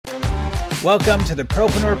Welcome to the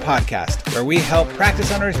Propreneur Podcast, where we help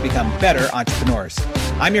practice owners become better entrepreneurs.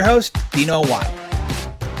 I'm your host, Dino Watt.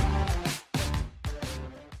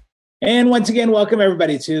 And once again, welcome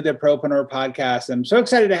everybody to the Propreneur Podcast. I'm so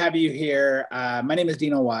excited to have you here. My name is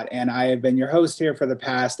Dino Watt, and I have been your host here for the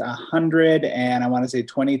past 100 and I want to say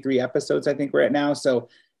 23 episodes, I think we're at now. So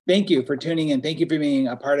thank you for tuning in. Thank you for being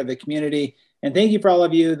a part of the community. And thank you for all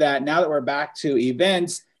of you that now that we're back to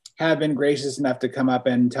events, have been gracious enough to come up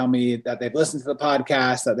and tell me that they've listened to the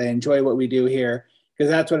podcast, that they enjoy what we do here,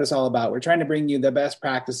 because that's what it's all about. We're trying to bring you the best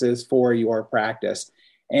practices for your practice.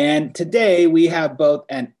 And today we have both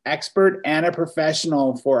an expert and a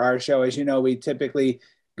professional for our show. As you know, we typically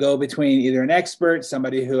go between either an expert,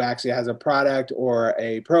 somebody who actually has a product or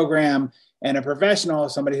a program, and a professional,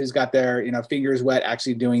 somebody who's got their fingers wet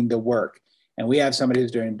actually doing the work. And we have somebody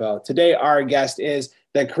who's doing both. Today, our guest is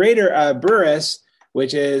the creator of Brius,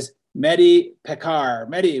 which is Mehdi Peikar.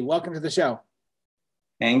 Mehdi, welcome to the show.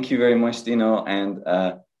 Thank you very much, Dino, and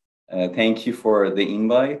thank you for the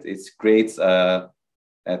invite. It's great that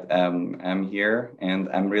I'm here, and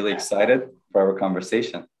I'm really excited for our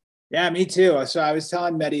conversation. Yeah, me too. So I was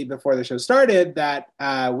telling Mehdi before the show started that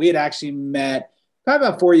we had actually met probably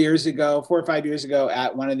about 4 or 5 years ago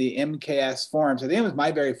at one of the MKS forums. I think it was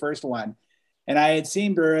my very first one. And I had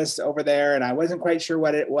seen Brius over there, and I wasn't quite sure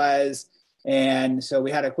what it was. And so we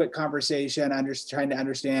had a quick conversation, trying to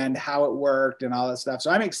understand how it worked and all that stuff. So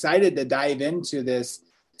I'm excited to dive into this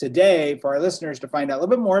today for our listeners to find out a little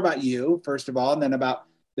bit more about you, first of all, and then about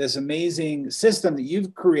this amazing system that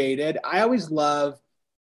you've created. I always love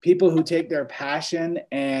people who take their passion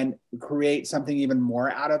and create something even more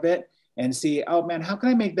out of it and see, oh man, how can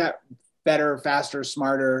I make that better, faster,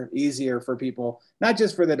 smarter, easier for people, not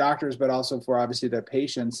just for the doctors, but also for obviously their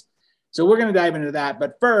patients. So we're going to dive into that.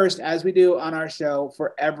 But first, as we do on our show,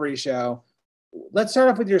 for every show, let's start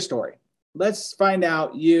off with your story. Let's find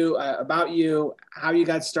out about you, how you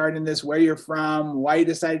got started in this, where you're from, why you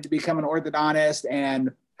decided to become an orthodontist,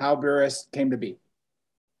 and how Brius came to be.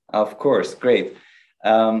 Of course. Great.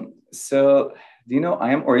 So,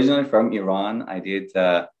 I am originally from Iran. I did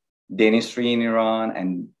dentistry in Iran,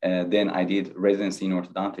 and then I did residency in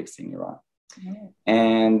orthodontics in Iran.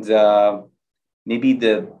 And maybe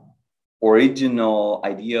the original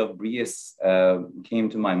idea of Brius came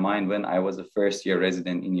to my mind when I was a first-year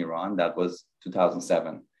resident in Iran. That was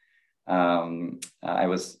 2007. I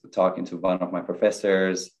was talking to one of my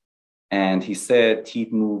professors, and he said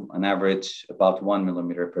teeth move on average about 1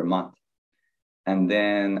 millimeter per month. And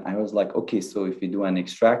then I was like, okay, so if we do an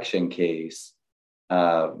extraction case,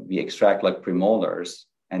 we extract like premolars,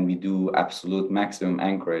 and we do absolute maximum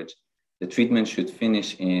anchorage, the treatment should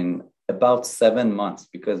finish in about 7 months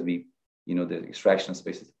because the extraction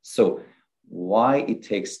spaces. So why it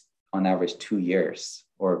takes on average 2 years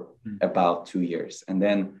or about 2 years? And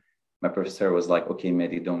then my professor was like, okay,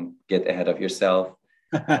 Mehdi, don't get ahead of yourself.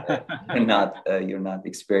 You're not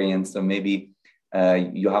experienced. So maybe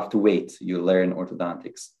you have to wait. You learn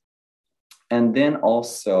orthodontics. And then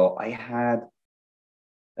also I had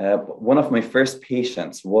one of my first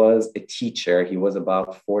patients was a teacher. He was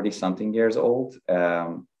about 40 something years old.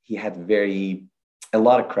 He had a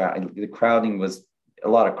lot of crowd. The crowding was a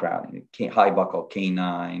lot of crowding, high buccal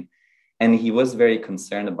canine. And he was very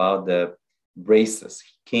concerned about the braces.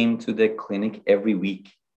 He came to the clinic every week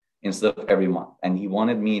instead of every month. And he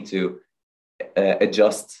wanted me to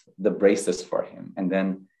adjust the braces for him. And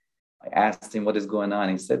then I asked him what is going on.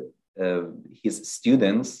 He said his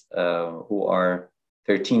students who are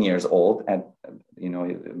 13 years old,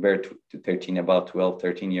 very to 13, about 12,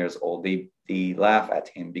 13 years old, they laugh at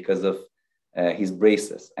him because of his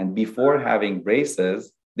braces. And before having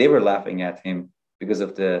braces, they were laughing at him because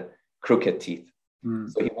of the crooked teeth.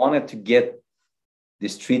 So he wanted to get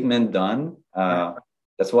this treatment done.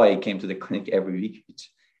 That's why he came to the clinic every week.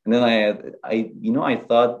 And then I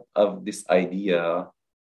thought of this idea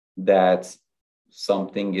that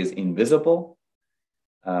something is invisible,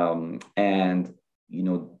 and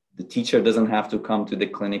the teacher doesn't have to come to the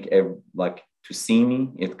clinic to see me.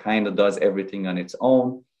 It kind of does everything on its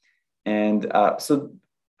own. And so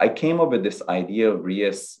I came up with this idea of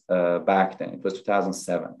Brius back then. It was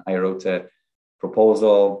 2007. I wrote a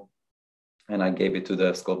proposal and I gave it to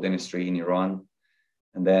the School of Dentistry in Iran.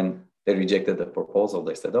 And then they rejected the proposal.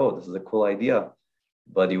 They said, oh, this is a cool idea,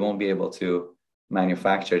 but you won't be able to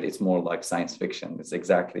manufacture it. It's more like science fiction. It's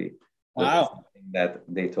exactly something that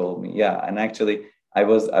they told me. Yeah. And actually, I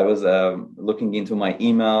was looking into my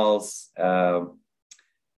emails,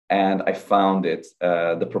 and I found it,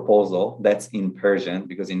 the proposal that's in Persian,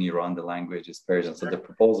 because in Iran, the language is Persian. So the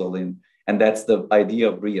proposal and that's the idea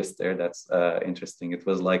of Brius there. That's interesting. It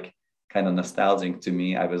was like kind of nostalgic to me.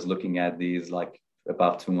 I was looking at these like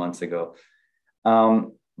about 2 months ago.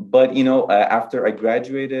 But after I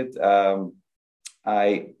graduated,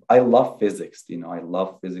 I love physics. I love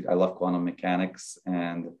physics. I love quantum mechanics,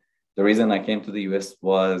 and the reason I came to the US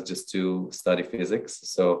was just to study physics.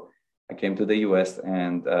 So I came to the US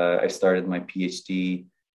and I started my PhD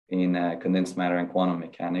in condensed matter and quantum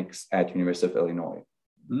mechanics at University of Illinois.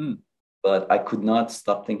 But I could not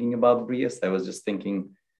stop thinking about Brius. I was just thinking,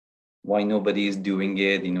 why nobody is doing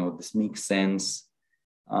it? This makes sense.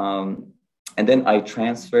 And then I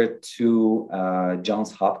transferred to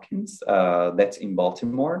Johns Hopkins, that's in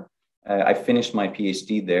Baltimore. I finished my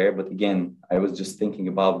PhD there, but again, I was just thinking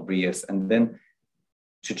about Brius. And then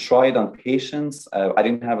to try it on patients, I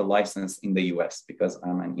didn't have a license in the US because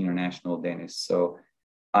I'm an international dentist. So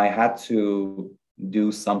I had to do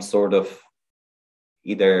some sort of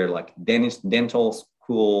either like dental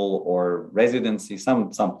school or residency,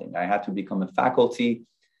 something. I had to become a faculty.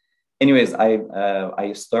 Anyways,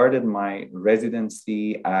 I started my residency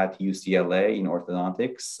at UCLA in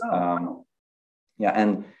orthodontics.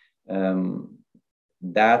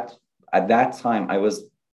 That at that time I was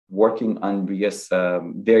working on Brius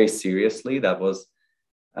very seriously. That was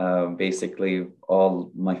basically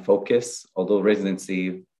all my focus. Although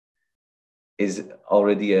residency is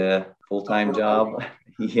already a full-time job,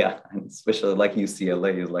 yeah, and especially like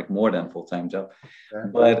UCLA is like more than full-time job. Sure.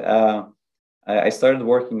 But I started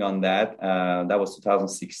working on that. That was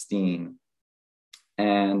 2016,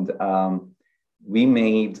 and we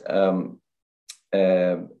made a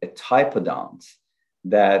typodont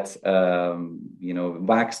that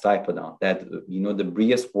wax typodont that the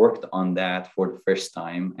Brius worked on that for the first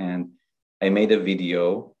time, and I made a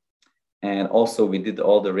video, and also we did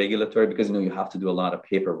all the regulatory because you have to do a lot of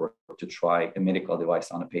paperwork to try a medical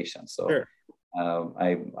device on a patient. So sure.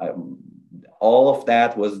 I all of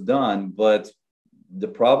that was done, but the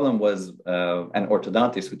problem was an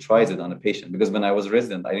orthodontist who tries it on a patient, because when I was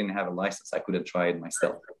resident, I didn't have a license. I couldn't try it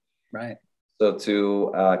myself. Right. So to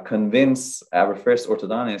convince our first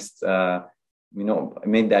orthodontist, I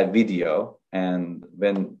made that video, and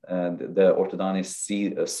when the orthodontist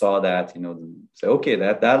saw that, say, okay,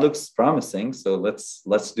 that looks promising, so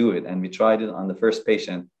let's do it. And we tried it on the first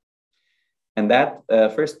patient, and that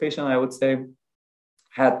first patient, I would say,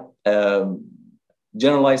 had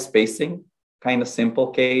generalized spacing, kind of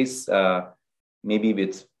simple case, maybe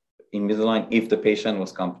with Invisalign. If the patient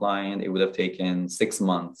was compliant, it would have taken 6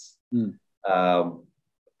 months.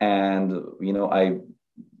 And I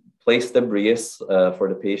placed the Brius for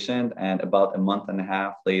the patient, and about a month and a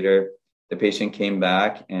half later, the patient came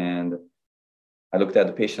back, and I looked at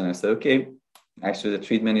the patient and I said, okay, actually the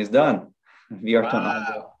treatment is done. We are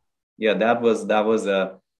done. Yeah, that was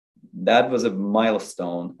a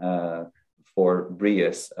milestone for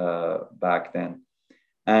Brius back then.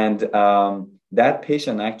 And that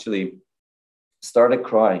patient actually started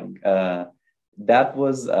crying.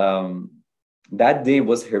 That day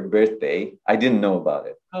was her birthday. I didn't know about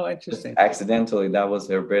it. Oh, interesting. Just accidentally, that was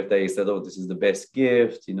her birthday. He said, oh, this is the best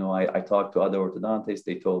gift. I talked to other orthodontists.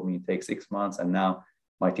 They told me it takes 6 months, and now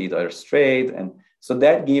my teeth are straight. And so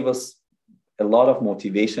that gave us a lot of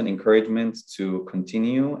motivation, encouragement to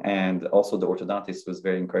continue. And also the orthodontist was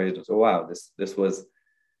very encouraged. So, wow, this was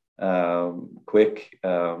quick.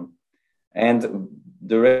 And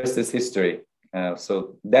the rest is history.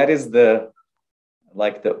 So that is the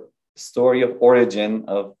story of origin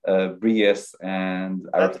of Brius and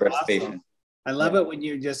our That's first awesome. patient. I love it when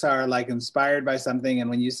you just are like inspired by something. And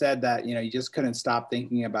when you said that, you just couldn't stop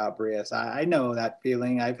thinking about Brius. I know that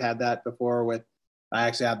feeling. I've had that before I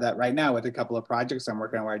actually have that right now with a couple of projects I'm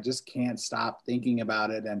working on where I just can't stop thinking about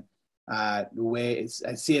it. And the way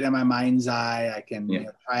I see it in my mind's eye, I can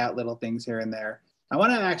try out little things here and there. I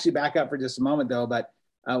want to actually back up for just a moment though, but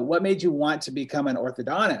what made you want to become an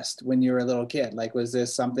orthodontist when you were a little kid? Like, was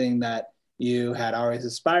this something that you had always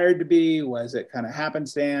aspired to be? Was it kind of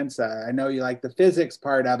happenstance? I know you like the physics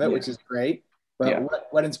part of it, which is great, but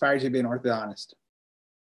what inspires you to be an orthodontist?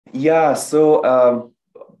 Yeah. So,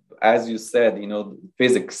 as you said,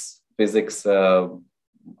 physics, I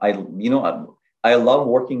love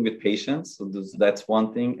working with patients. So that's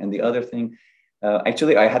one thing. And the other thing,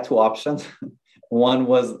 actually I had two options. One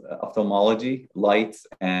was ophthalmology, light,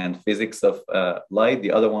 and physics of light.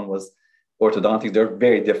 The other one was orthodontics. They're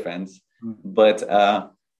very different. Mm-hmm. But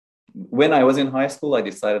when I was in high school, I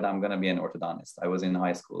decided I'm going to be an orthodontist. I was in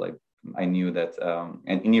high school. I knew that.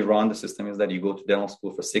 And in Iran, the system is that you go to dental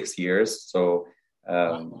school for 6 years. So,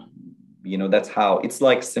 that's how it's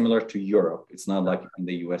like similar to Europe. It's not like in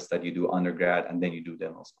the US that you do undergrad and then you do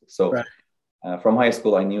dental school. So from high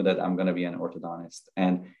school, I knew that I'm going to be an orthodontist.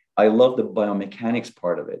 And I love the biomechanics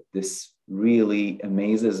part of it. This really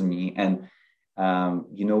amazes me. And,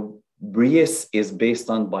 Brius is based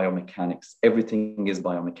on biomechanics. Everything is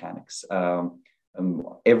biomechanics.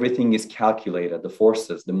 Everything is calculated, the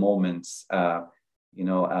forces, the moments,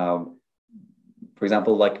 for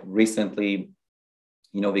example, like recently,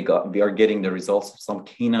 we are getting the results of some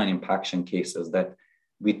canine impaction cases that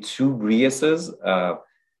with two Briuses,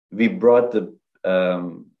 we brought a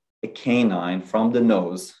canine from the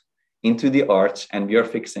nose into the arch, and we are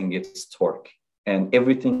fixing its torque. And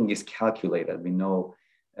everything is calculated. We know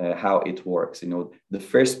how it works. The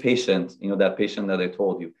first patient, that patient that I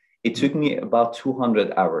told you, it took me about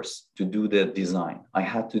 200 hours to do the design. I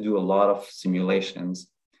had to do a lot of simulations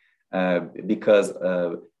because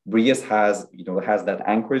Brius has that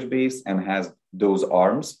anchorage base and has those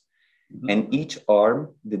arms. Mm-hmm. And each arm,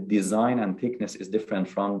 the design and thickness is different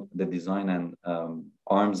from the design and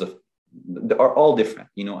arms they are all different.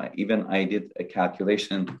 Even I did a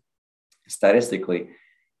calculation statistically.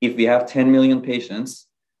 If we have 10 million patients,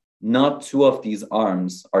 not two of these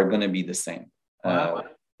arms are going to be the same. Wow.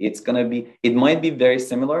 It might be very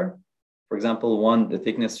similar. For example, the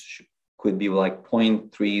thickness could be like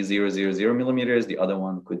 0.3000 millimeters. The other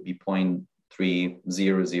one could be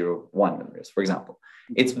 0.3001 millimeters, for example.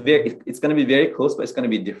 It's going to be very close, but it's going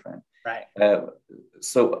to be different. Right.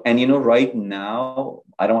 Right now,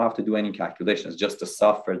 I don't have to do any calculations. Just the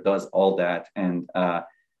software does all that. And,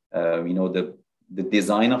 the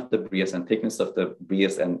design of the Brius and thickness of the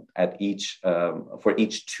Brius and for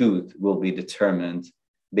each tooth will be determined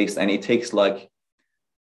and it takes like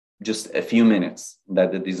just a few minutes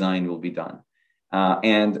that the design will be done. So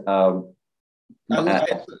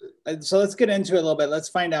let's get into it a little bit. Let's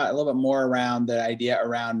find out a little bit more around the idea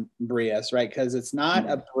around Brius, right? Because it's not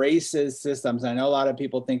a braces systems. I know a lot of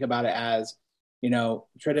people think about it as,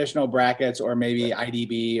 traditional brackets or maybe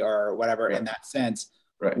IDB or whatever in that sense.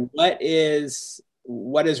 Right. What is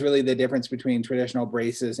really the difference between traditional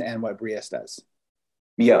braces and what Brius does?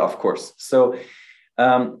 Yeah, of course. So,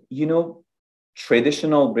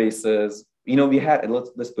 traditional braces, we had,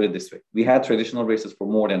 let's put it this way. We had traditional braces for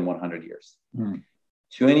more than 100 years.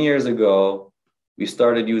 20 years ago, we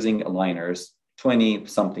started using aligners 20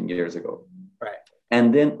 something years ago. Right.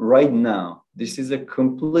 And then right now, this is a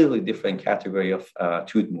completely different category of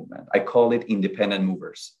tooth movement. I call it independent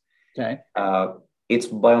movers. Okay. Its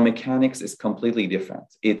biomechanics is completely different.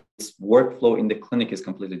 Its workflow in the clinic is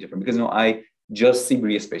completely different because, I just see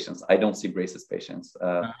Brius patients. I don't see braces patients.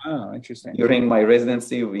 Interesting. During my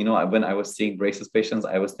residency, when I was seeing braces patients,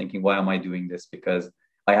 I was thinking, why am I doing this? Because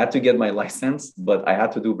I had to get my license, but I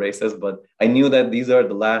had to do braces. But I knew that these are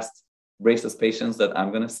the last braces patients that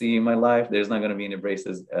I'm going to see in my life. There's not going to be any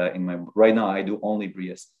braces right now. I do only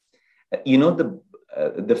Brius.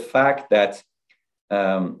 The fact that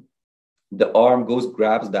the arm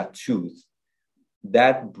grabs that tooth,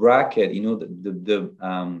 that bracket,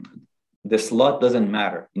 the slot doesn't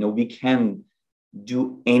matter. We can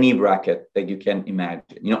do any bracket that you can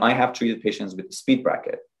imagine. I have treated patients with speed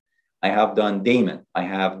bracket. I have done Damon. I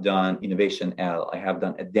have done Innovation L. I have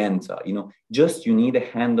done Adenta. Just you need a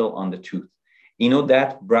handle on the tooth.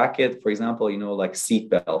 That bracket, for example, like seat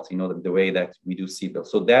belt, the way that we do seat belt.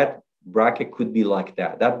 So that bracket could be like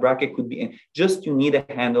that. That bracket could be just you need a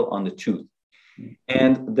handle on the tooth.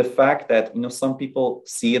 And the fact that, some people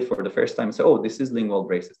see it for the first time and say, oh, this is lingual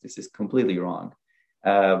braces. This is completely wrong.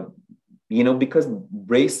 Because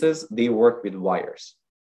braces, they work with wires.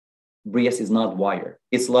 Brius is not wire.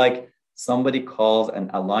 It's like somebody calls an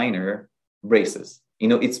aligner braces.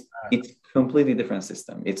 It's completely different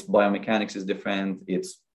system. Its biomechanics is different.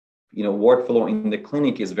 Its, workflow in the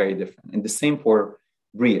clinic is very different. And the same for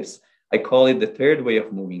Brius. I call it the third way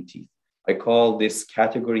of moving teeth. I call this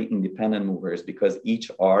category independent movers because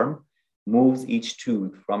each arm moves each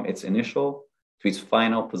tooth from its initial to its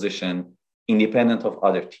final position, independent of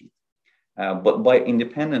other teeth. But by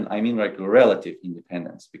independent, I mean like relative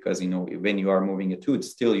independence, because, when you are moving a tooth,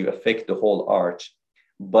 still you affect the whole arch,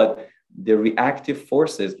 but the reactive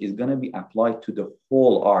forces is going to be applied to the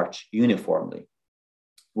whole arch uniformly.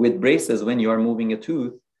 With braces, when you are moving a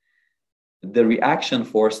tooth, the reaction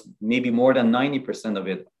force, maybe more than 90% of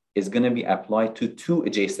it, is going to be applied to two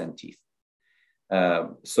adjacent teeth.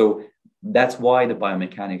 So that's why the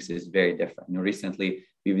biomechanics is very different. Recently,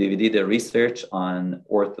 we did a research on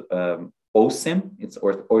OSIM, it's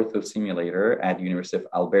ortho simulator at University of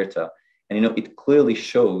Alberta. And, it clearly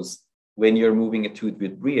shows when you're moving a tooth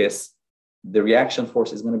with Brius, the reaction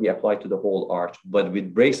force is going to be applied to the whole arch. But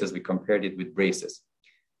with braces, we compared it with braces.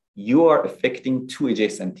 You are affecting two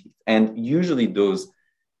adjacent teeth. And usually those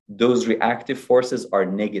reactive forces are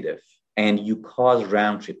negative. and you cause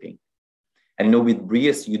round tripping. And with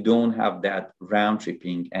Brius, you don't have that round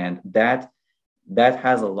tripping, and that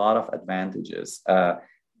has a lot of advantages.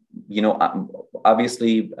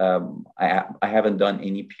 Obviously, I haven't done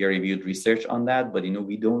any peer-reviewed research on that, but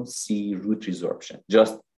we don't see root resorption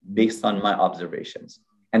just based on my observations.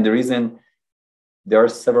 And there are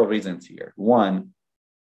several reasons here. One,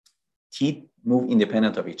 teeth move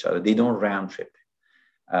independent of each other; they don't round trip.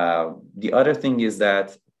 The other thing is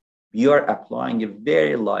that you are applying a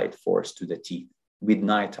very light force to the teeth with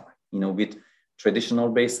NiTi. With traditional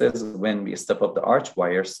braces, when we step up the arch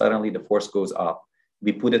wire, suddenly the force goes up.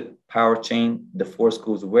 We put a power chain, the force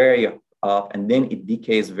goes very up, and then it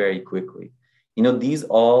decays very quickly. These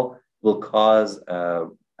all will cause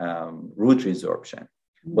root resorption.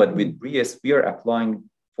 But with Brius, we are applying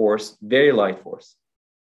force, very light force,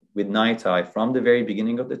 with NiTi from the very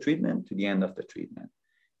beginning of the treatment to the end of the treatment.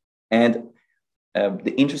 And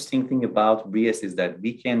the interesting thing about Brius is that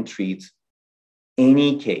we can treat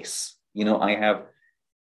any case.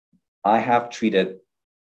 I have treated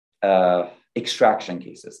extraction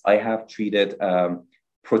cases. I have treated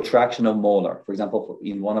protraction of molar. For example,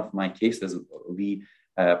 in one of my cases, we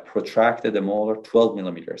protracted the molar 12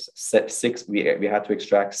 millimeters. We had to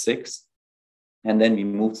extract 6, and then we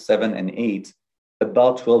moved 7 and 8,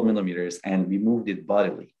 about 12 millimeters, and we moved it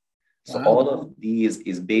bodily. So wow. All of these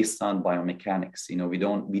is based on biomechanics.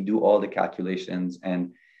 We do all the calculations,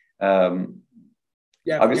 and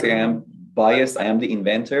obviously I am biased. I am the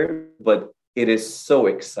inventor, but it is so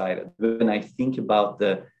exciting when I think about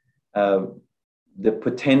the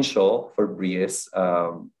potential for Brius.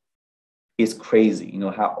 Is crazy.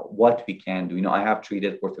 What we can do. I have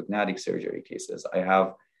treated orthognathic surgery cases. I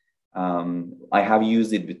have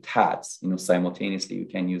used it with TADs. Simultaneously you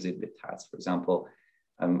can use it with TADs. For example,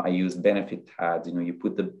 I use benefit TADs. You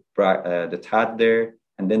put the TAD there,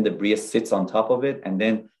 and then the Brius sits on top of it, and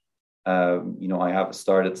then I have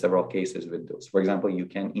started several cases with those. For example, you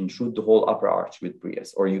can intrude the whole upper arch with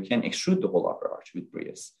Brius, or you can extrude the whole upper arch with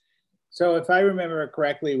Brius. So if I remember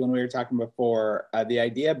correctly, when we were talking before, the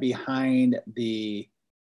idea behind the,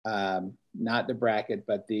 not the bracket,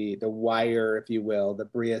 but the wire, if you will, the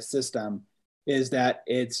Brius system, is that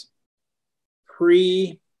it's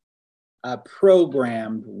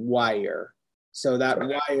programmed wire. So that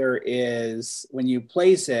wire is, when you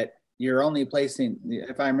place it, you're only placing,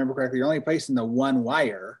 if I remember correctly, you're only placing the one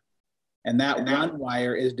wire. And that one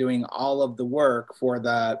wire is doing all of the work for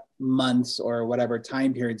the months or whatever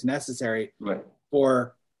time periods necessary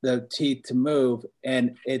for the teeth to move.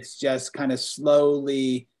 And it's just kind of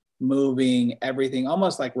slowly moving everything,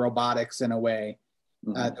 almost like robotics in a way,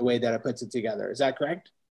 the way that it puts it together. Is that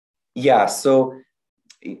correct? Yeah. So,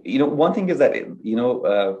 one thing is that,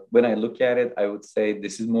 when I look at it, I would say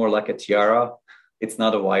this is more like a tiara. It's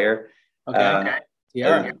not a wire. Okay.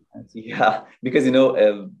 Tiara. Yeah. Because,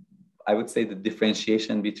 I would say the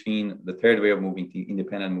differentiation between the third way of moving the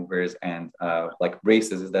independent movers and like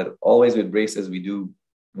braces is that always with braces we do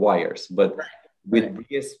wires, but with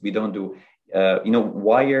Brius we don't do.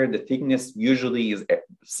 Wire, the thickness usually is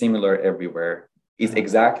similar everywhere. Is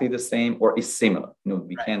exactly the same or is similar.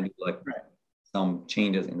 We can do some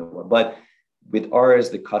changes in the wire, but with ours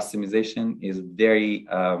the customization is very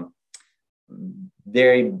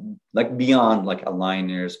very like beyond like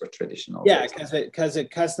aligners or traditional. Yeah, because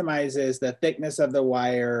it customizes the thickness of the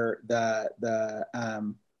wire, the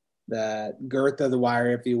girth of the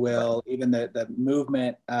wire, if you will, even the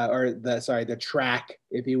movement the track,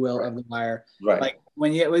 if you will, of the wire. Right. Like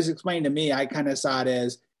when it was explained to me, I kind of saw it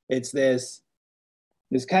as it's this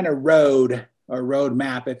kind of road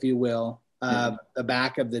map, if you will, of the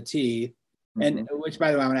back of the teeth. And which,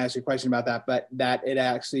 by the way, I'm going to ask you a question about that, but that it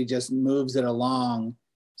actually just moves it along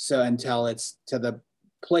until it's to the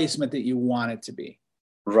placement that you want it to be.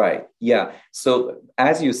 Right. Yeah. So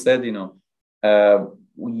as you said,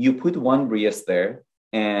 you put one Brius there,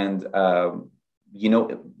 and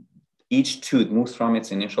each tooth moves from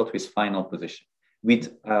its initial to its final position.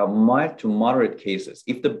 With mild to moderate cases,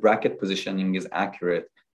 if the bracket positioning is accurate,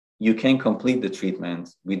 you can complete the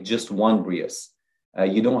treatment with just one Brius.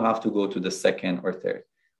 You don't have to go to the second or third.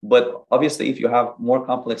 But obviously, if you have more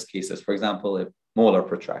complex cases, for example, a molar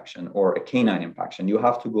protraction or a canine impaction, you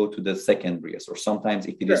have to go to the second Brius. Or sometimes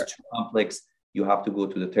if it is too complex, you have to go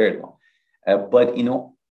to the third one. But,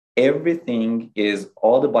 everything is,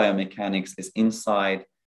 all the biomechanics is inside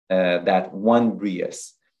that one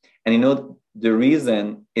Brius. And, the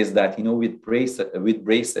reason is that, with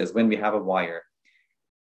braces, when we have a wire,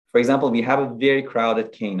 for example, we have a very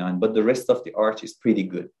crowded canine, but the rest of the arch is pretty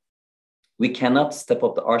good. We cannot step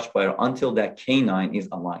up the arch wire until that canine is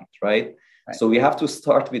aligned, right? Right. So we have to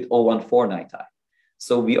start with 014 NITI.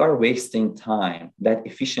 So we are wasting time. That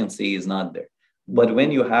efficiency is not there. But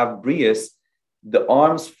when you have Brius, the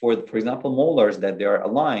arms for example, molars that they are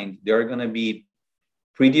aligned, they're going to be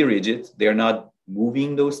pretty rigid. They're not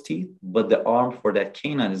moving those teeth, but the arm for that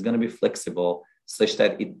canine is going to be flexible such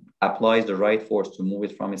that it applies the right force to move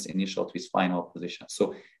it from its initial to its final position.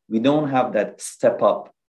 So we don't have that step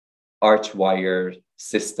up arch wire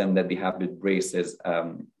system that we have with braces,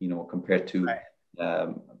 compared to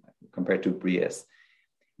Brius.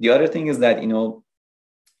 The other thing is that,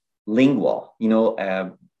 lingual,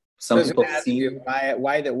 some people see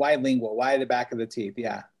why lingual, why the back of the teeth?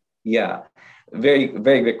 Yeah, very,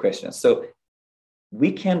 very good question. So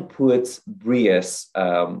we can put Brius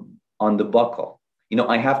on the buccal.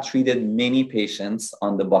 I have treated many patients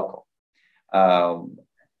on the buccal.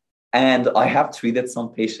 And I have treated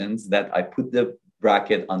some patients that I put the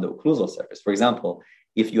bracket on the occlusal surface. For example,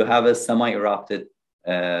 if you have a semi-erupted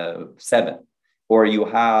 7, or you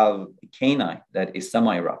have a canine that is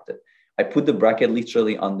semi-erupted, I put the bracket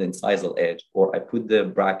literally on the incisal edge, or I put the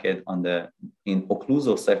bracket in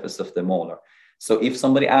occlusal surface of the molar. So if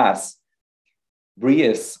somebody asks,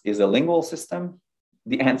 Brius is a lingual system,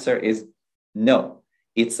 the answer is no.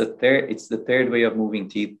 It's the third way of moving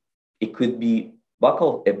teeth. It could be a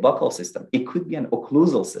buccal system. It could be an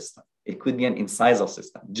occlusal system. It could be an incisal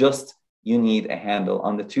system. Just you need a handle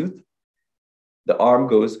on the tooth. The arm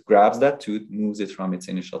grabs that tooth, moves it from its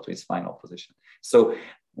initial to its final position. So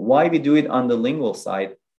why we do it on the lingual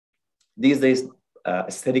side? These days,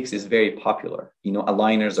 aesthetics is very popular.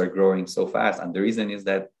 Aligners are growing so fast. And the reason is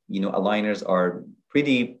that, aligners are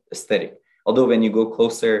pretty aesthetic. Although when you go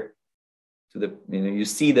closer to you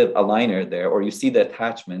see the aligner there, or you see the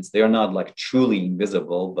attachments, they are not like truly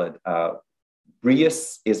invisible, but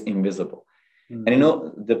Brius is invisible. Mm-hmm. And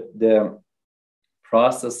the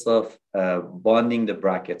process of bonding the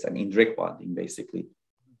brackets and indrik bonding, basically,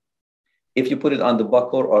 if you put it on the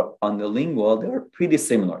buccal or on the lingual, they're pretty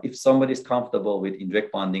similar. If somebody is comfortable with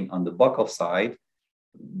indrik bonding on the buccal side,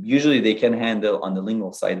 usually they can handle on the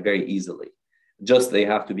lingual side very easily. Just they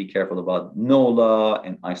have to be careful about NOLA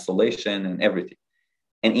and isolation and everything.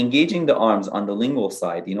 And engaging the arms on the lingual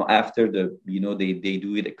side, after they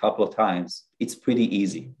do it a couple of times, it's pretty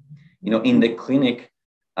easy. In the clinic,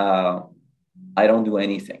 I don't do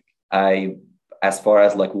anything. As far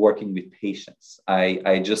as like working with patients,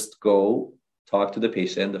 I just go talk to the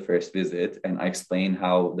patient the first visit, and I explain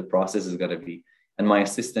how the process is going to be, and my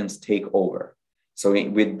assistants take over. So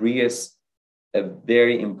with Brius, a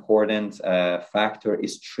very important factor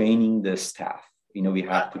is training the staff. We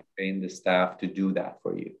have to train the staff to do that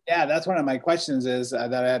for you. Yeah, that's one of my questions is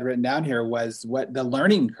that I had written down here was what the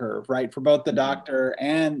learning curve, right, for both the doctor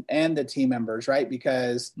and the team members, right?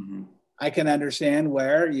 Because I can understand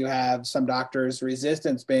where you have some doctors'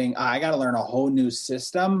 resistance being, I got to learn a whole new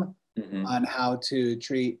system on how to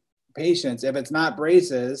treat patients. If it's not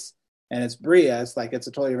braces and it's Brius, like it's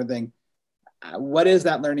a totally different thing. What is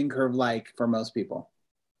that learning curve like for most people?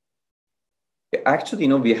 Actually,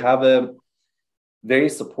 we have a very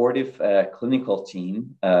supportive clinical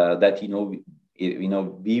team that,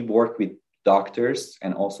 we work with doctors,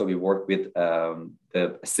 and also we work with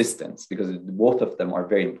the assistants, because both of them are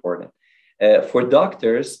very important. For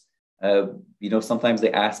doctors, sometimes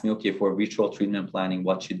they ask me, okay, for virtual treatment planning,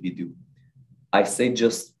 what should we do? I say,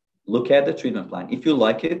 just look at the treatment plan. If you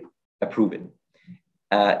like it, approve it.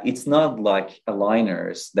 It's not like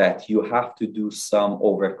aligners that you have to do some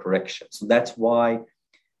overcorrection. So that's why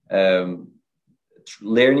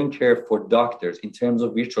learning curve for doctors in terms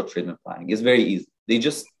of virtual treatment planning is very easy. They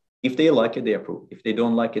just, if they like it, they approve. If they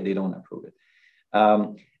don't like it, they don't approve it.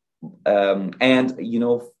 And,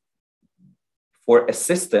 for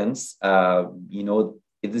assistance,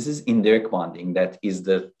 this is indrik bonding that is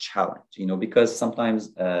the challenge, because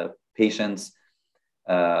sometimes patients,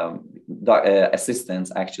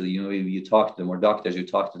 assistants, actually, you talk to them, or doctors, you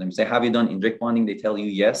talk to them, you say, have you done indrik bonding? They tell you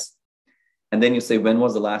yes. And then you say, when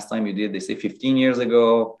was the last time you did? They say 15 years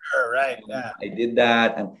ago. Sure, right. Yeah. I did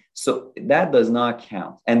that. And so that does not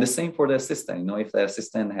count. And the same for the assistant, if the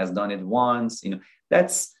assistant has done it once,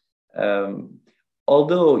 that's,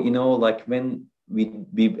 although, like when we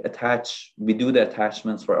do the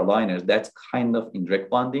attachments for aligners, that's kind of indrik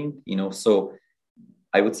bonding, so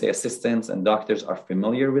I would say assistants and doctors are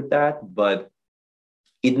familiar with that, but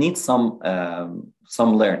it needs some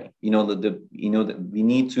learning. We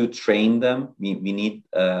need to train them. We need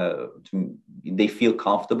they feel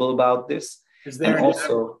comfortable about this. Is there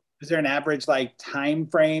an average like time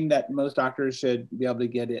frame that most doctors should be able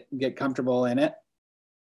to get comfortable in it?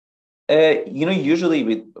 Usually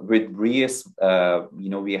with Brius,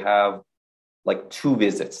 we have like 2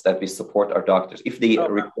 visits that we support our doctors. If they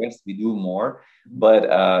request, we do more, but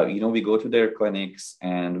we go to their clinics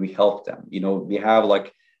and we help them. We have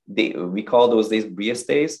like we call those days Brius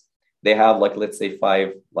days. They have like, let's say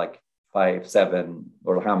five, 7,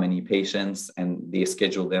 or how many patients, and they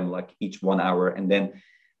schedule them like each 1 hour, and then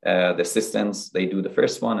the assistants, they do the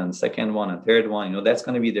first one and second one and third one. That's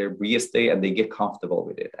going to be their Brius day, and they get comfortable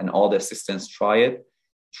with it, and all the assistants try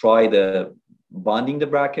the bonding the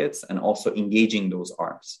brackets and also engaging those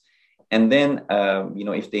arms. And then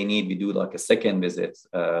if they need, we do like a second visit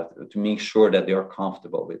to make sure that they are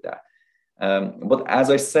comfortable with that. But as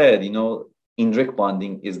I said, indirect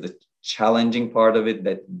bonding is the challenging part of it,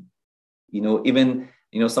 that even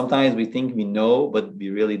sometimes we think we know, but we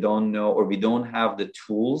really don't know, or we don't have the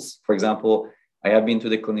tools. For example, I have been to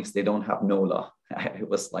the clinics, they don't have NOLA. I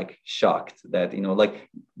was like shocked that, like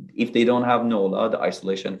if they don't have NOLA, the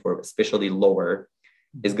isolation for especially lower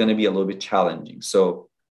is going to be a little bit challenging. So,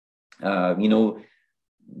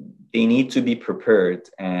 they need to be prepared.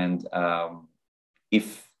 And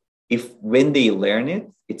if when they learn it,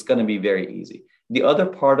 it's going to be very easy. The other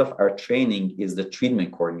part of our training is the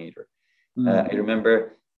treatment coordinator. I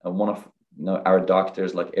remember one of our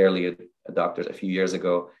doctors, like earlier doctors a few years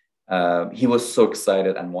ago, he was so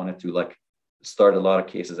excited and wanted to like start a lot of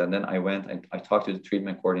cases. And then I went and I talked to the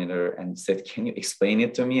treatment coordinator and said, can you explain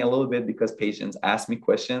it to me a little bit? Because patients ask me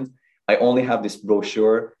questions. I only have this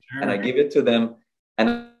brochure and I give it to them,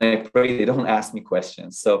 and I pray they don't ask me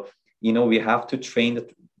questions. So, we have to train the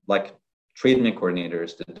treatment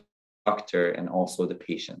coordinators, the doctor, and also the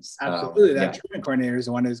patients. Absolutely. That treatment coordinator is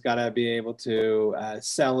the one who's got to be able to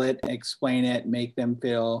sell it, explain it, make them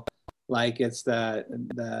feel like it's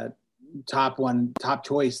the top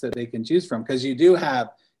choice that they can choose from. Because you do have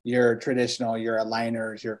your traditional, your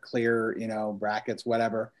aligners, your clear, brackets,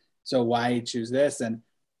 whatever. So why choose this? And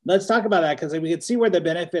let's talk about that, because we can see where the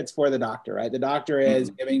benefits for the doctor, right? The doctor is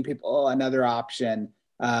giving people another option.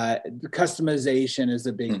 The customization is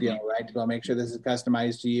a big deal, right? To go make sure this is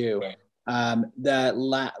customized to you. The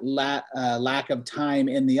lack of time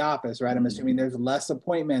in the office, right? I'm assuming there's less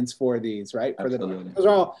appointments for these, right? Those are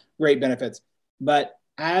all great benefits. But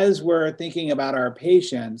as we're thinking about our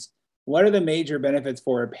patients, what are the major benefits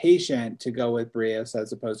for a patient to go with Brius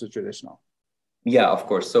as opposed to traditional? Yeah, of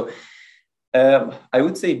course. So I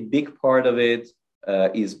would say a big part of it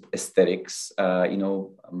is aesthetics.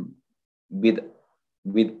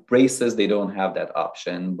 With braces, they don't have that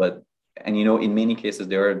option, and in many cases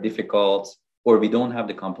they are difficult, or we don't have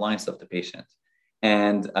the compliance of the patient.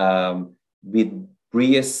 And with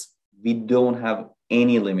Brius, we don't have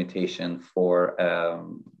any limitation for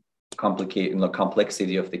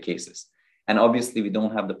complexity of the cases. And obviously we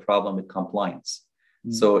don't have the problem with compliance.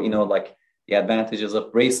 So, like the advantages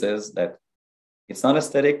of braces, that it's not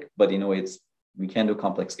aesthetic, but we can do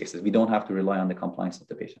complex cases. We don't have to rely on the compliance of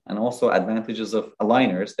the patient. And also advantages of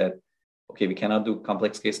aligners, that, okay, we cannot do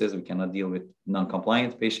complex cases, we cannot deal with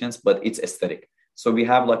non-compliant patients, but it's aesthetic. So we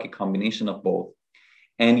have like a combination of both.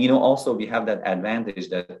 And, also we have that advantage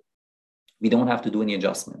that we don't have to do any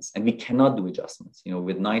adjustments, and we cannot do adjustments.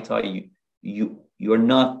 With NITA, you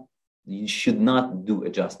should not do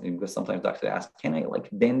adjustments, because sometimes doctors ask, can I like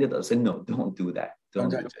bend it? I say, no, don't do that. Don't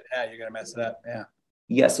touch it. Yeah, you're going to mess it up. Yeah.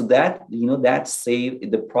 Yeah, so that, that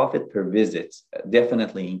the profit per visit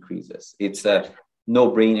definitely increases. It's a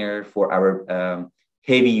no-brainer for our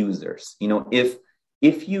heavy users.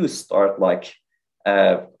 If you start like,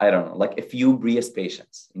 I don't know, like a few Brius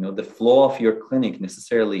patients, the flow of your clinic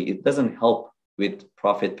necessarily, it doesn't help with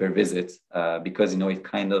profit per visit because,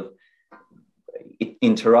 it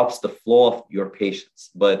interrupts the flow of your patients.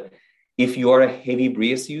 But if you are a heavy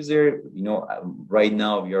Brius user, right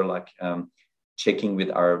now we're like, checking with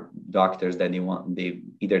our doctors that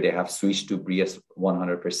they have switched to Brius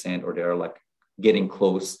 100%, or they're like getting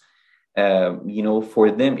close.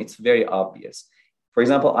 For them, it's very obvious. For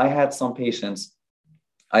example, I had some patients.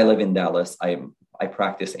 I live in Dallas. I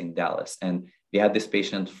practice in Dallas, and we had this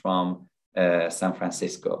patient from San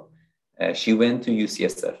Francisco. She went to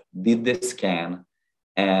UCSF, did the scan,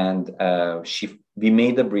 and we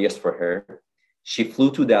made the Brius for her. She flew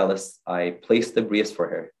to Dallas. I placed the Brius for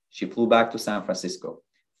her. She flew back to San Francisco.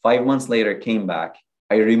 5 months later, came back.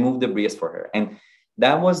 I removed the Brius for her. And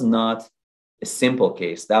that was not a simple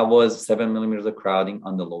case. That was 7 millimeters of crowding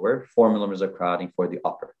on the lower, 4 millimeters of crowding for the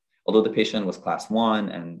upper, although the patient was class 1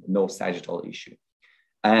 and no sagittal issue.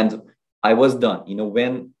 And I was done.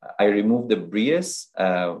 When I removed the Brius,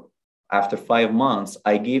 after 5 months,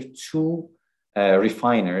 I gave 2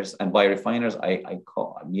 refiners. And by refiners, I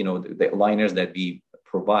call, the aligners that we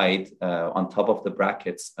provide on top of the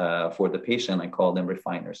brackets for the patient, I call them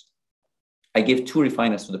refiners. I gave 2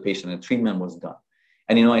 refiners to the patient and treatment was done.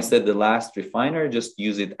 And, I said the last refiner, just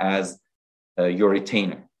use it as your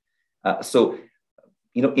retainer. So,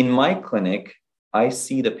 in my clinic, I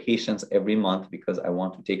see the patients every month because I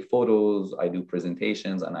want to take photos, I do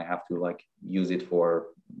presentations, and I have to use it for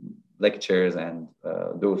lectures and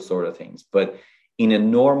those sort of things. But in a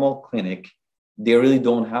normal clinic, they really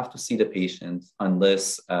don't have to see the patient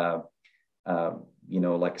unless,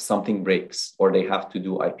 something breaks, or they have to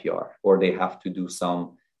do IPR, or they have to do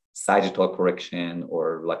some sagittal correction, or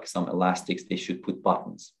some elastics, they should put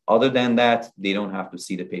buttons. Other than that, they don't have to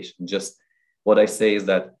see the patient. Just what I say is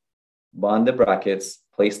that bond the brackets,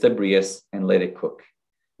 place the Brius, and let it cook.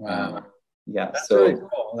 Wow. That's so really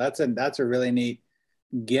cool. That's a really neat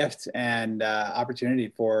gift and opportunity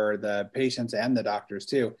for the patients and the doctors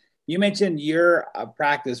too. You mentioned your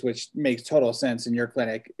practice, which makes total sense in your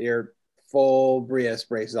clinic. Your full Brius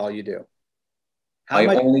brace is all you do. I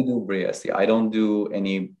only do Brius. I don't do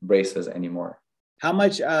any braces anymore. How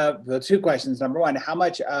much of the 2 questions? Number 1, how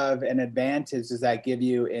much of an advantage does that give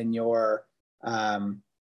you in your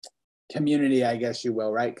community, I guess you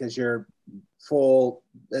will, right? Because you're full,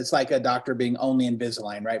 it's like a doctor being only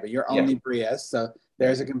Invisalign, right? But you're only Brius, so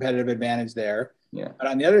there's a competitive advantage there. Yeah. But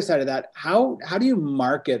on the other side of that, how do you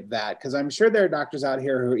market that? Because I'm sure there are doctors out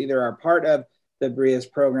here who either are part of the Brius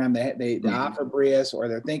program, they offer Brius, or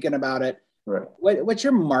they're thinking about it. Right. What's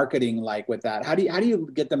your marketing like with that? How do you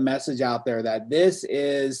get the message out there that this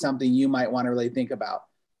is something you might want to really think about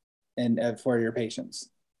and for your patients?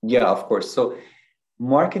 Yeah, of course. So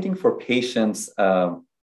marketing for patients, I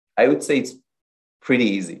would say it's pretty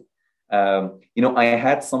easy. I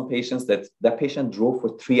had some patients that patient drove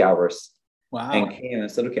for 3 hours. Wow. And came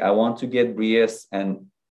and said, okay, I want to get Brius, and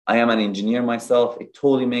I am an engineer myself. It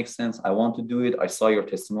totally makes sense. I want to do it. I saw your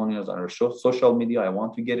testimonials on our social media. I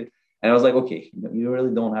want to get it. And I was like, okay, you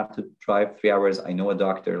really don't have to drive 3 hours. I know a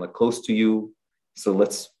doctor close to you. So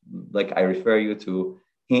let's I refer you to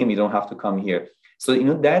him. You don't have to come here. So,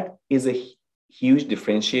 that is a huge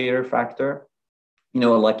differentiator factor. In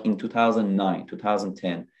 2009,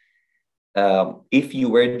 2010, if you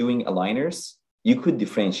were doing aligners, you could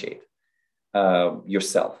differentiate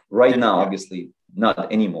yourself. Right now, obviously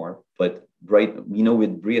not anymore, but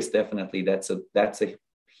with Brius, definitely that's a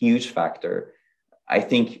huge factor. I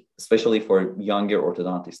think, especially for younger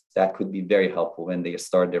orthodontists, that could be very helpful when they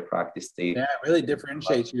start their practice. It really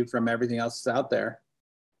differentiates you from everything else out there.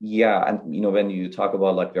 Yeah, and when you talk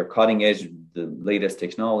about your cutting edge, the latest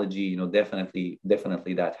technology,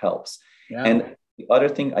 definitely that helps. Yeah. And the other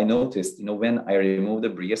thing I noticed, when I remove the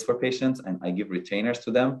Brius for patients and I give retainers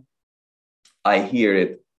to them, I hear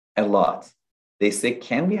it a lot. They say,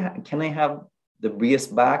 "Can I have the Brius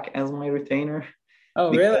back as my retainer?"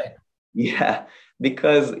 Oh, really? Yeah,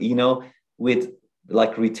 because with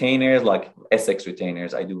retainers, like Essex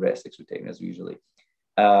retainers, I do Essex retainers usually.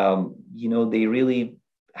 They really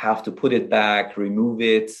have to put it back, remove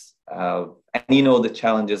it, and the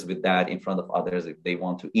challenges with that in front of others. If they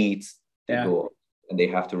want to eat, they go and they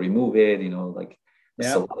have to remove it. The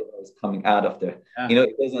saliva is coming out of the.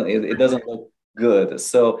 It doesn't look good.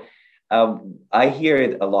 So I hear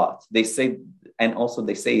it a lot. They say, and also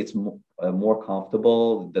they say it's more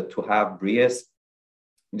comfortable to have Brius,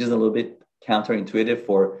 which is a little bit counterintuitive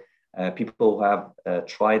for people who have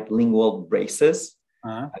trilingual braces.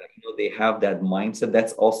 Uh-huh. They have that mindset.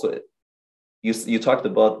 That's also it. You talked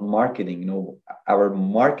about marketing. Our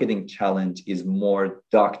marketing challenge is more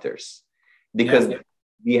doctors, because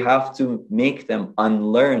we have to make them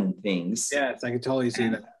unlearn things. Yes, I can totally see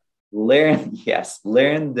that.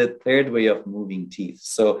 Learn the third way of moving teeth.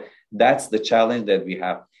 So that's the challenge that we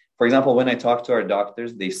have. For example, when I talk to our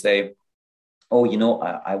doctors, they say, "Oh,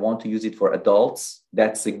 I want to use it for adults.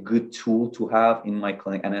 That's a good tool to have in my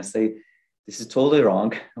clinic." And I say, this is totally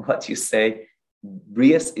wrong. What you say,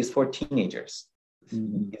 Brius is for teenagers.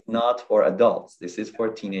 Mm-hmm. It's not for adults. This is for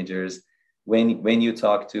teenagers. When you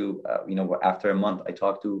talk to, after a month, I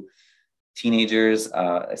talk to teenagers.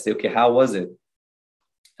 I say, okay, how was it?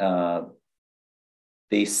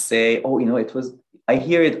 They say, oh, it was, I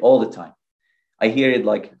hear it all the time. I hear it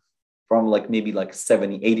from maybe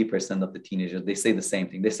 70-80% of the teenagers. They say the same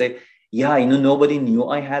thing. They say, yeah, nobody knew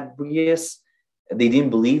I had Brius. They didn't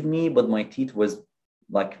believe me, but my teeth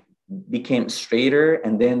became straighter,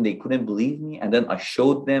 and then they couldn't believe me. And then I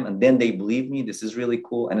showed them, and then they believed me. This is really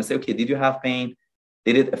cool. And I say, okay, did you have pain?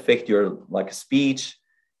 Did it affect your speech?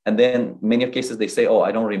 And then many of cases they say, oh,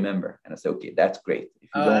 I don't remember. And I say, okay, that's great. If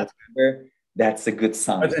you don't remember, that's a good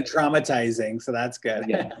sign. It's traumatizing, so that's good.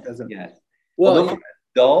 Yeah. Well, although for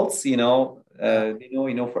adults,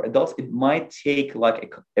 for adults, it might take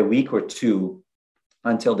a week or two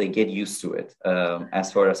until they get used to it.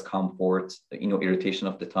 As far as comfort, irritation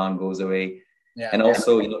of the tongue goes away. Yeah. And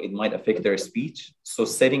also, it might affect their speech. So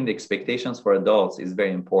setting the expectations for adults is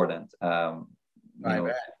very important. Yeah,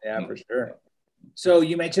 for sure. So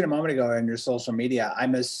you mentioned a moment ago in your social media,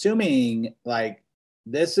 I'm assuming like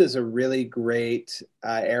this is a really great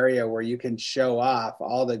area where you can show off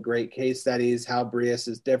all the great case studies, how Brius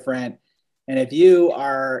is different. And if you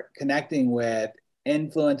are connecting with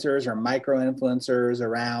influencers or micro influencers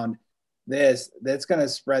around this, that's going to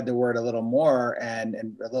spread the word a little more and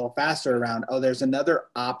a little faster around, oh, there's another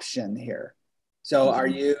option here. So are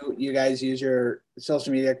you guys use your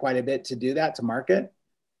social media quite a bit to do that, to market?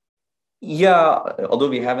 Yeah, although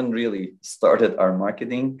we haven't really started our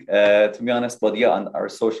marketing, to be honest, but yeah, on our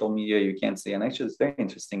social media, you can see, and actually it's very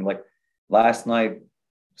interesting. Like last night,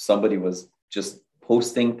 somebody was just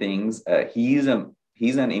posting things. He's an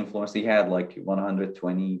influencer. He had like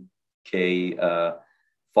 120K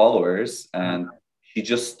followers, and she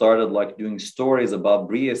just started like doing stories about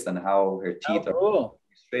Brius and how her teeth are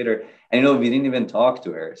straighter. And we didn't even talk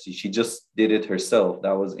to her. She just did it herself.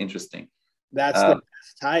 That was interesting. That's the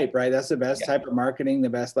best type, right? That's the best type of marketing. The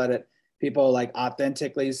best, let it people like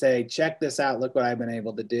authentically say, check this out. Look what I've been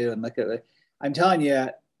able to do. And look at it. I'm telling you,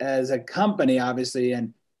 as a company, obviously,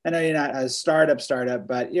 and I know you're not a startup,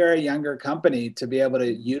 but you're a younger company, to be able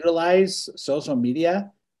to utilize social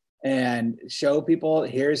media and show people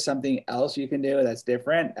here's something else you can do that's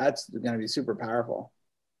different. That's going to be super powerful.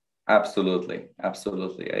 Absolutely.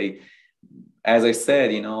 As I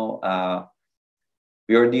said,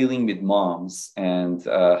 we are dealing with moms, and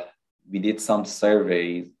we did some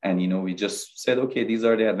surveys, and we just said, okay, these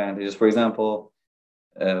are the advantages. For example,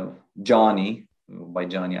 Johnny, by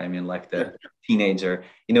Johnny I mean like the teenager,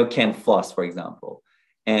 can floss, for example,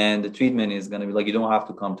 and the treatment is going to be like, you don't have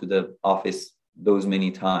to come to the office those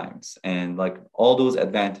many times, and like all those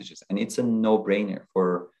advantages, and it's a no-brainer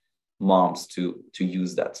for moms to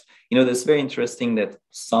use that. That's very interesting that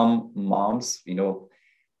some moms,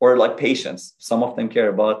 or like patients, some of them care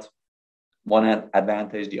about one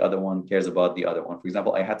advantage, the other one cares about the other one. For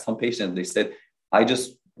example, I had some patients, they said, I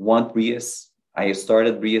just want Brius. I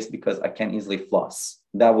started Brius because I can easily floss.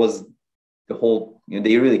 That was the whole,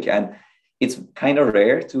 they really can. It's kind of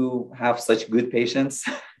rare to have such good patients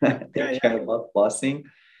that care about flossing.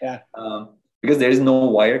 Yeah. Because there is no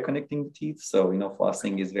wire connecting the teeth. So,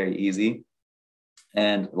 flossing is very easy.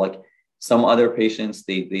 And like, some other patients,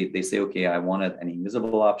 they say, okay, I wanted an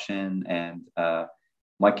invisible option, and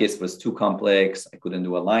my case was too complex. I couldn't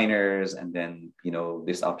do aligners, and then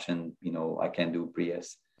this option, I can do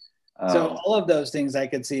Brius. So all of those things I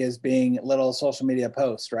could see as being little social media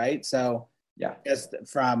posts, right? So yeah, just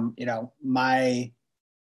from my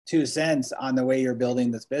 2 cents on the way you're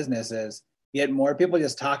building this business is get more people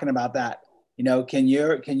just talking about that. Can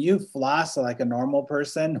you floss like a normal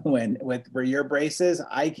person for your braces?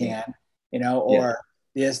 I can. Or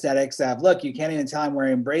the aesthetics of, look, you can't even tell I'm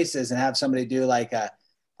wearing braces, and have somebody do like a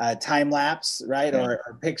time lapse, right? Yeah.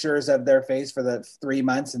 Or pictures of their face for the 3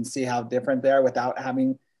 months and see how different they are without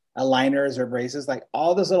having aligners or braces. Like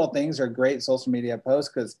all those little things are great social media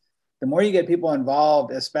posts, because the more you get people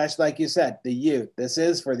involved, especially like you said, the youth, this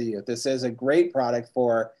is for the youth. This is a great product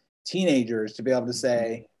for teenagers to be able to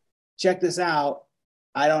say, check this out.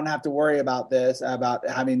 I don't have to worry about this, about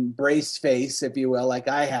having braced face, if you will, like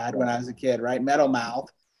I had when I was a kid, right? Metal mouth.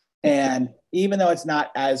 And even though it's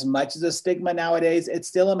not as much as a stigma nowadays, it's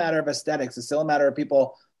still a matter of aesthetics. It's still a matter of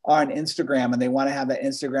people are on Instagram and they want to have that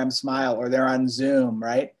Instagram smile, or they're on Zoom,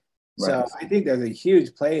 right? So I think there's a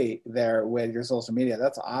huge play there with your social media.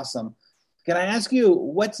 That's awesome. Can I ask you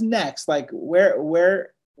what's next? Like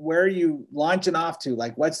where are you launching off to?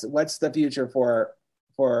 Like what's the future for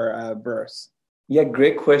Brius? Yeah,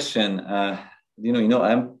 great question.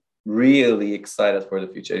 I'm really excited for the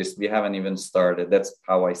future. We haven't even started. That's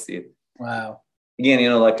how I see it. Wow. Again,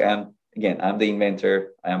 I'm the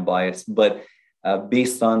inventor. I am biased, but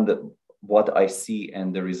based on what I see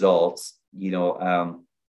and the results,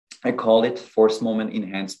 I call it force moment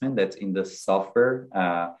enhancement. That's in the software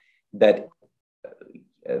that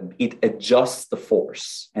it adjusts the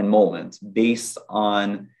force and moment based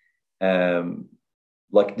on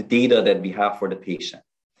like the data that we have for the patient.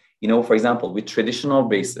 For example, with traditional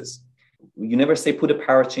braces, you never say put a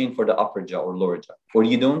power chain for the upper jaw or lower jaw, or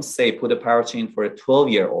you don't say put a power chain for a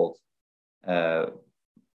 12-year-old.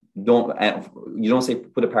 You don't say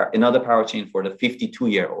put another power chain for the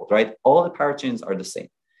 52-year-old, right? All the power chains are the same.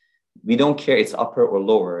 We don't care it's upper or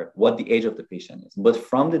lower, what the age of the patient is. But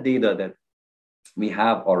from the data that we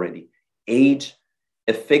have already, age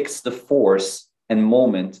affects the force and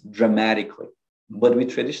moment dramatically. But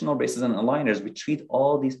with traditional braces and aligners, we treat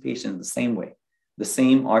all these patients the same way, the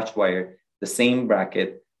same arch wire, the same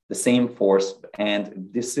bracket, the same force. And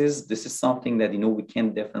this is something that, we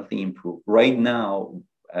can definitely improve. Right now,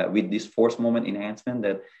 with this force moment enhancement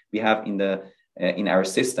that we have in our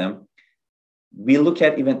system, we look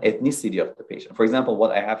at even ethnicity of the patient. For example,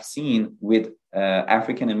 what I have seen with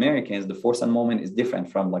African Americans, the force and moment is different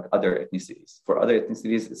from like other ethnicities. For other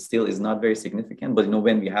ethnicities, it still is not very significant. But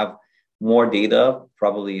when we have more data,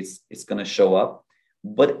 probably it's going to show up.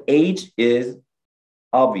 But age is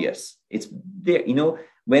obvious. It's there.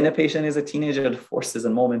 When a patient is a teenager, the forces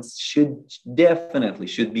and moments should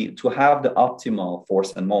be to have the optimal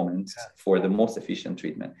force and moments for the most efficient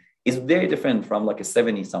treatment. Is very different from like a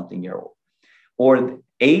 70-something-year-old. Or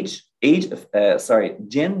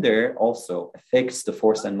gender also affects the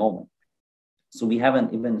force and moment. So we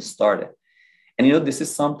haven't even started. And, this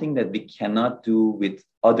is something that we cannot do with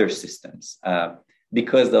other systems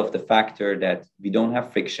because of the factor that we don't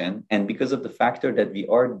have friction and because of the factor that we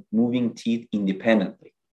are moving teeth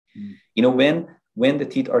independently. When the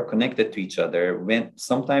teeth are connected to each other, when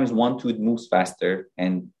sometimes one tooth moves faster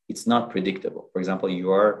and it's not predictable. For example,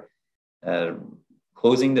 you are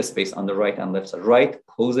closing the space on the right and left side. Right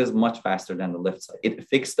closes much faster than the left side. It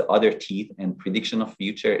affects the other teeth and prediction of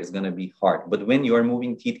future is going to be hard. But when you are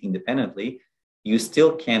moving teeth independently, you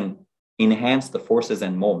still can enhance the forces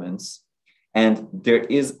and moments. And there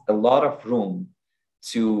is a lot of room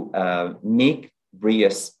to make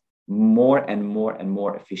Brius more and more and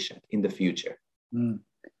more efficient in the future.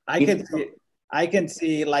 I can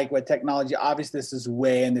see like with technology, obviously this is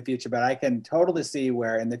way in the future, but I can totally see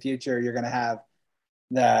where in the future you're going to have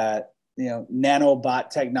the nanobot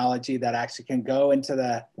technology that actually can go into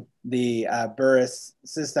the Brius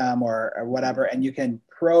system or whatever, and you can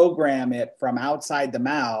program it from outside the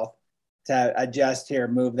mouth to adjust here,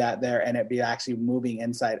 move that there, and it be actually moving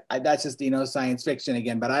inside. That's just science fiction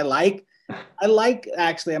again, but I like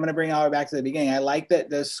actually. I'm going to bring it all the way back to the beginning. I like that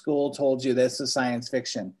the school told you this is science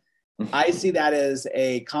fiction. I see that as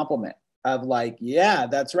a compliment of like, yeah,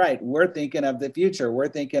 that's right. We're thinking of the future. We're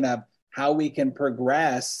thinking of how we can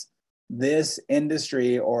progress this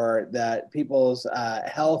industry or the people's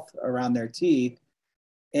health around their teeth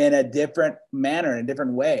in a different manner, in a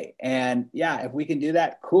different way. And yeah, if we can do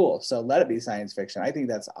that, cool. So let it be science fiction. I think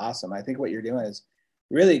that's awesome. I think what you're doing is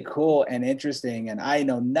really cool and interesting. And I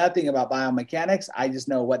know nothing about biomechanics. I just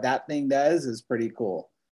know what that thing does is pretty cool.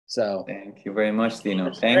 So thank you very much,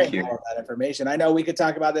 Dino. Thank you for that information. I know we could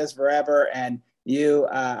talk about this forever, and you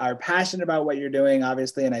are passionate about what you're doing,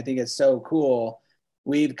 obviously, and I think it's so cool.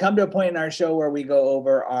 We've come to a point in our show where we go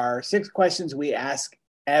over our 6 questions we ask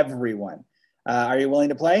everyone. Are you willing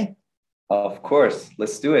to play? Of course.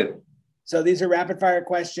 Let's do it. So these are rapid fire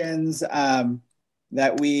questions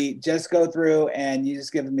that we just go through, and you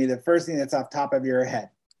just give me the first thing that's off top of your head.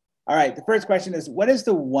 All right. The first question is, what is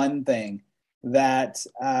the one thing that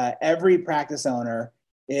every practice owner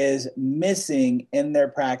is missing in their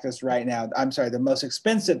practice right now? I'm sorry, the most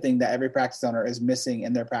expensive thing that every practice owner is missing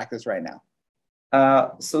in their practice right now.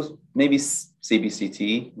 So maybe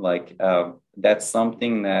CBCT, that's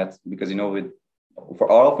something that, because, for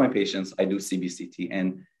all of my patients, I do CBCT.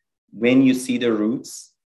 And when you see the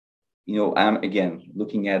roots, I'm again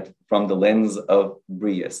looking at from the lens of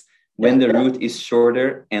Brius. When the root is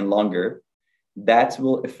shorter and longer, that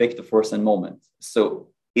will affect the force and moment. So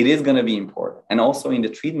it is going to be important. And also in the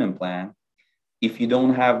treatment plan, if you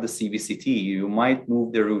don't have the CBCT, you might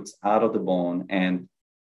move the roots out of the bone. And,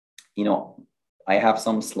 I have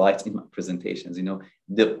some slides in my presentations,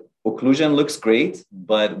 the occlusion looks great,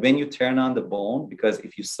 but when you turn on the bone, because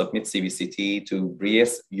if you submit CBCT to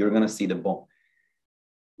Brius, you're going to see the bone.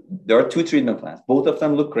 There are 2 treatment plans. Both of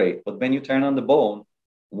them look great, but when you turn on the bone,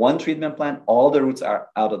 one treatment plan, all the roots are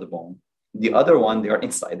out of the bone. The other one, they are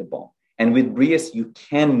inside the bone. And with Brius, you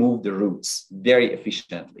can move the roots very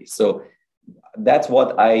efficiently. So that's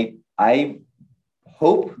what I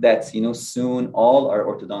hope that, soon all our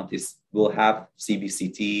orthodontists will have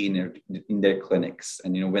CBCT in their clinics.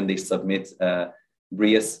 And, when they submit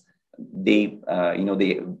Brius,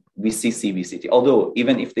 we see CBCT. Although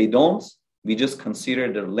even if they don't, we just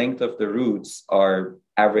consider the length of the roots are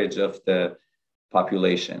average of the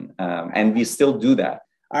population. And we still do that.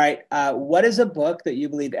 All right. What is a book that you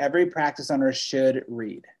believe every practice owner should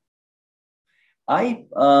read? I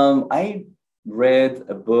read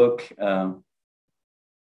a book,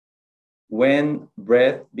 When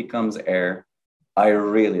Breath Becomes Air. I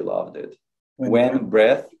really loved it. When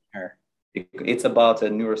Breath, it's about a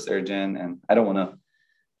neurosurgeon, and I don't want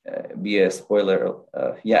to be a spoiler.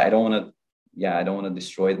 I don't want to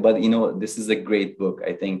destroy it. But, this is a great book.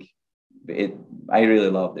 I think I really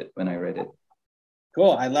loved it when I read it.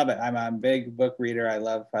 Cool. I love it. I'm a big book reader. I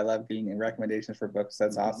love getting recommendations for books.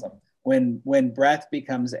 That's awesome. When breath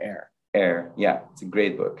becomes air. Air. Yeah. It's a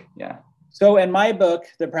great book. Yeah. So in my book,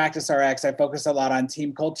 The Practice RX, I focus a lot on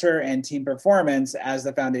team culture and team performance as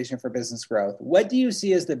the foundation for business growth. What do you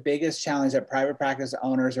see as the biggest challenge that private practice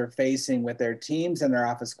owners are facing with their teams and their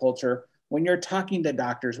office culture when you're talking to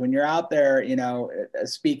doctors, when you're out there,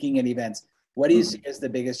 speaking at events? What do you see as the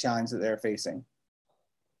biggest challenge that they're facing?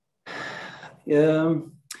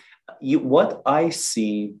 What I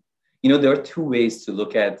see, there are two ways to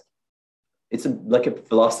look at it's like a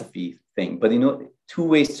philosophy thing, but two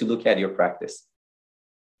ways to look at your practice.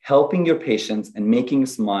 Helping your patients and making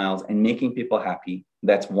smiles and making people happy.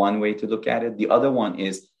 That's one way to look at it. The other one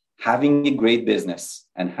is having a great business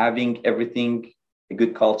and having everything, a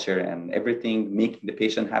good culture and everything, making the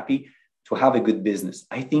patient happy to have a good business.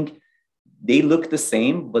 I think they look the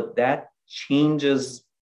same, but that changes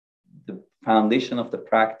the foundation of the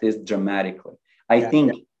practice dramatically. I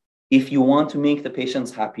think if you want to make the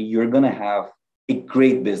patients happy, you're going to have a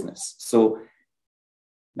great business. So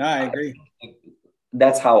no, I agree.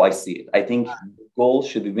 That's how I see it. I think the goal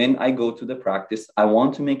should be, when I go to the practice, I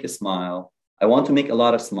want to make a smile. I want to make a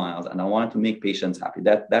lot of smiles and I want to make patients happy.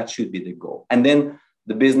 That should be the goal. And then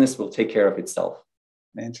the business will take care of itself.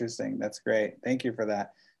 Interesting. That's great. Thank you for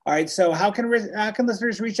that. All right. So how can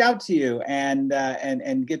listeners reach out to you and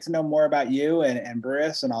get to know more about you and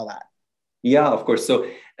Brius and all that? Yeah, of course. So,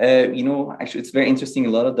 actually, it's very interesting. A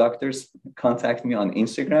lot of doctors contact me on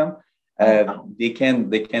Instagram. They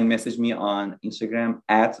can message me on Instagram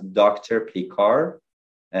at Dr. Peikar,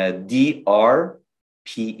 DrPeikar,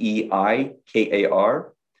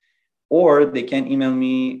 or they can email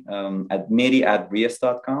me at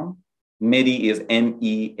Mehdi@brius.com. Mehdi is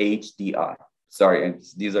Mehdi. Sorry,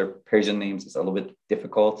 these are Persian names. It's a little bit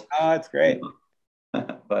difficult. Oh, that's great.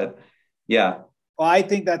 But yeah. Well, I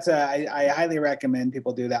think I highly recommend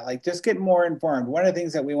people do that. Like, just get more informed. One of the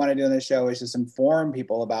things that we want to do on the show is just inform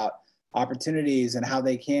people about opportunities and how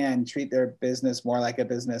they can treat their business more like a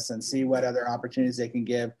business and see what other opportunities they can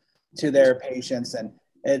give to their patients. And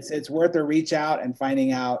it's worth a reach out and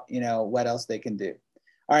finding out, what else they can do.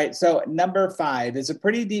 All right. So number 5 is a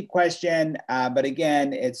pretty deep question. But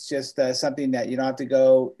again, it's just something that you don't have to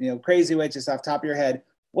go, crazy with, just off the top of your head.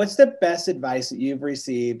 What's the best advice that you've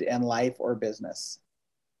received in life or business?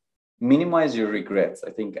 Minimize your regrets.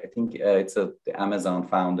 I think it's the Amazon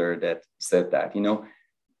founder that said that.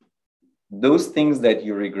 Those things that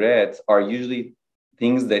you regret are usually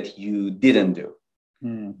things that you didn't do.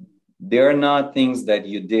 They're not things that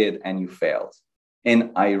you did and you failed.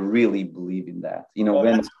 And I really believe in that.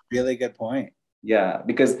 That's a really good point. Yeah,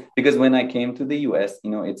 because when I came to the US,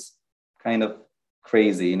 it's kind of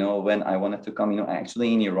crazy, when I wanted to come,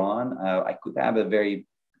 actually in Iran, I could have a very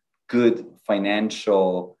good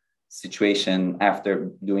financial situation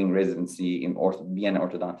after doing residency be an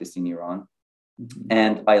orthodontist in Iran. Mm-hmm.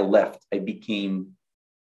 And I left. I became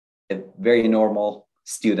a very normal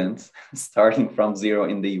student starting from zero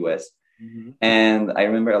in the US. Mm-hmm. And I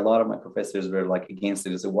remember a lot of my professors were like against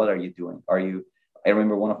it. They said, what are you doing? I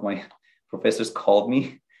remember one of my professors called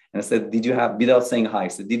me and I said, without saying hi,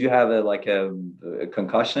 so did you have a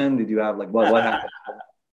concussion? Did you have what happened?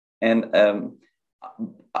 And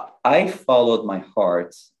I followed my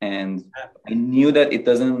heart and I knew that it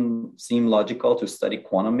doesn't seem logical to study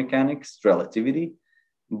quantum mechanics, relativity,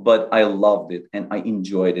 but I loved it and I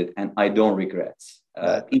enjoyed it and I don't regret.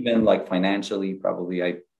 Even financially, probably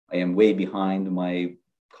I am way behind my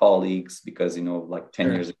colleagues because, 10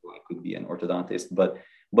 years ago, I could be an orthodontist, but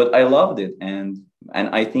I loved it. And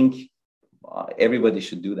I think everybody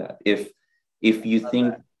should do that. If you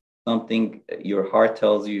think something your heart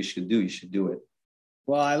tells you should do it.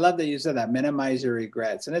 Well, I love that you said that, minimize your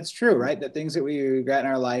regrets. And it's true, right? The things that we regret in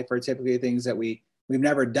our life are typically things that we've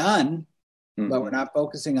never done, but we're not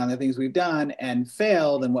focusing on the things we've done and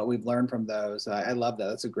failed and what we've learned from those. I love that.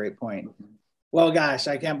 That's a great point. Well, gosh,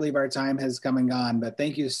 I can't believe our time has come and gone, but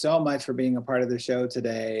thank you so much for being a part of the show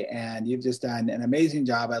today. And you've just done an amazing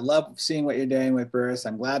job. I love seeing what you're doing with Brius.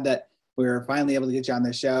 I'm glad that we were finally able to get you on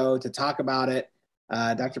the show to talk about it.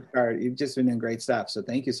 Dr. Peikar, you've just been doing great stuff. So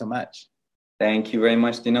thank you so much. Thank you very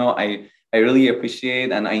much. I really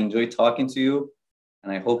appreciate and I enjoy talking to you.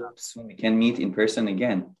 And I hope soon we can meet in person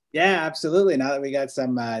again. Yeah, absolutely. Now that we got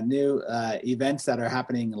some new events that are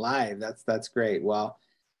happening live, that's great. Well,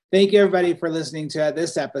 thank you everybody for listening to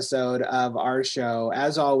this episode of our show.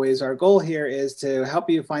 As always, our goal here is to help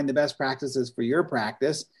you find the best practices for your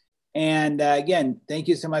practice. And again, thank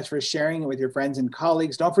you so much for sharing it with your friends and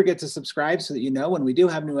colleagues. Don't forget to subscribe so that you know when we do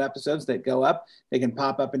have new episodes that go up, they can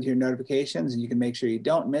pop up into your notifications and you can make sure you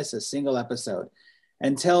don't miss a single episode.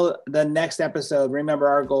 Until the next episode, remember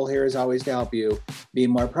our goal here is always to help you be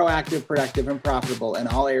more proactive, productive, and profitable in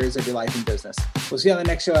all areas of your life and business. We'll see you on the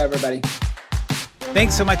next show, everybody.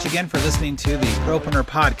 Thanks so much again for listening to the Propreneur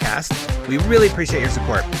Podcast. We really appreciate your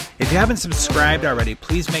support. If you haven't subscribed already,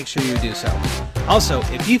 please make sure you do so. Also,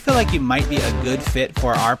 if you feel like you might be a good fit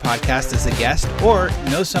for our podcast as a guest or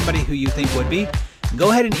know somebody who you think would be,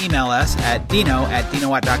 go ahead and email us at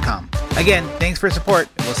dino@dinowatt.com. Again, thanks for support.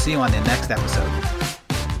 We'll see you on the next episode.